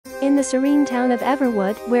In the serene town of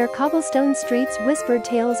Everwood, where cobblestone streets whispered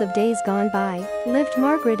tales of days gone by, lived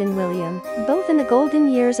Margaret and William. Both in the golden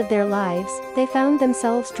years of their lives, they found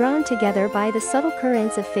themselves drawn together by the subtle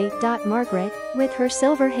currents of fate. Margaret, with her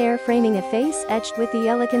silver hair framing a face etched with the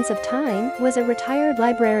elegance of time, was a retired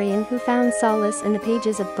librarian who found solace in the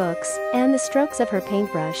pages of books and the strokes of her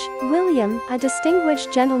paintbrush. William, a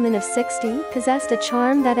distinguished gentleman of 60, possessed a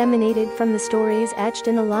charm that emanated from the stories etched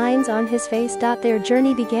in the lines on his face. Their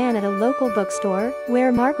journey began at a local bookstore,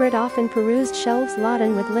 where Margaret often perused shelves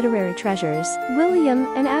laden with literary treasures. William,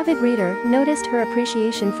 an avid reader, noticed her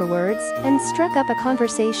appreciation for words and struck up a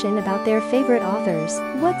conversation about their favorite authors.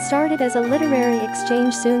 What started as a literary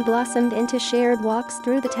exchange soon blossomed into shared walks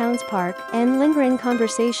through the town's park and lingering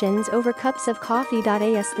conversations over cups of coffee.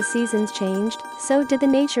 As the seasons changed, so did the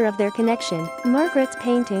nature of their connection. Margaret's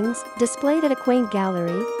paintings, displayed at a quaint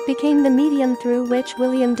gallery, became the medium through which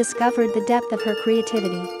William discovered the depth of her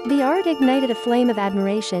creativity. The art ignited a flame of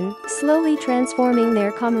admiration, slowly transforming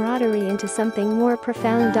their camaraderie into something more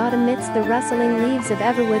profound. Amidst the rustling leaves of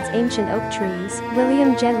Everwood's ancient oak trees,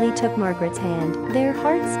 William gently took Margaret's hand. Their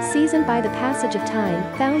hearts, seasoned by the passage of time,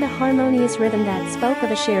 found a harmonious rhythm that spoke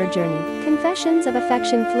of a shared journey. Confessions of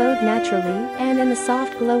affection flowed naturally, and in the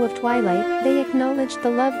soft glow of twilight, they acknowledged the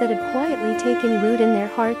love that had quietly taken root in their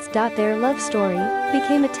hearts. Their love story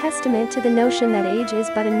became a testament to the notion that age is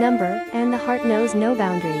but a number, and the heart knows no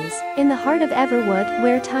boundaries. In the heart of Everwood,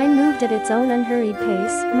 where time moved at its own unhurried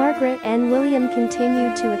pace, Margaret and William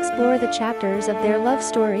continued to explore the chapters of their love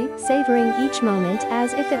story, savoring each moment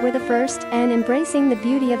as if it were the first, and embracing the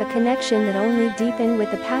beauty of a connection that only deepened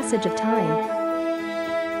with the passage of time.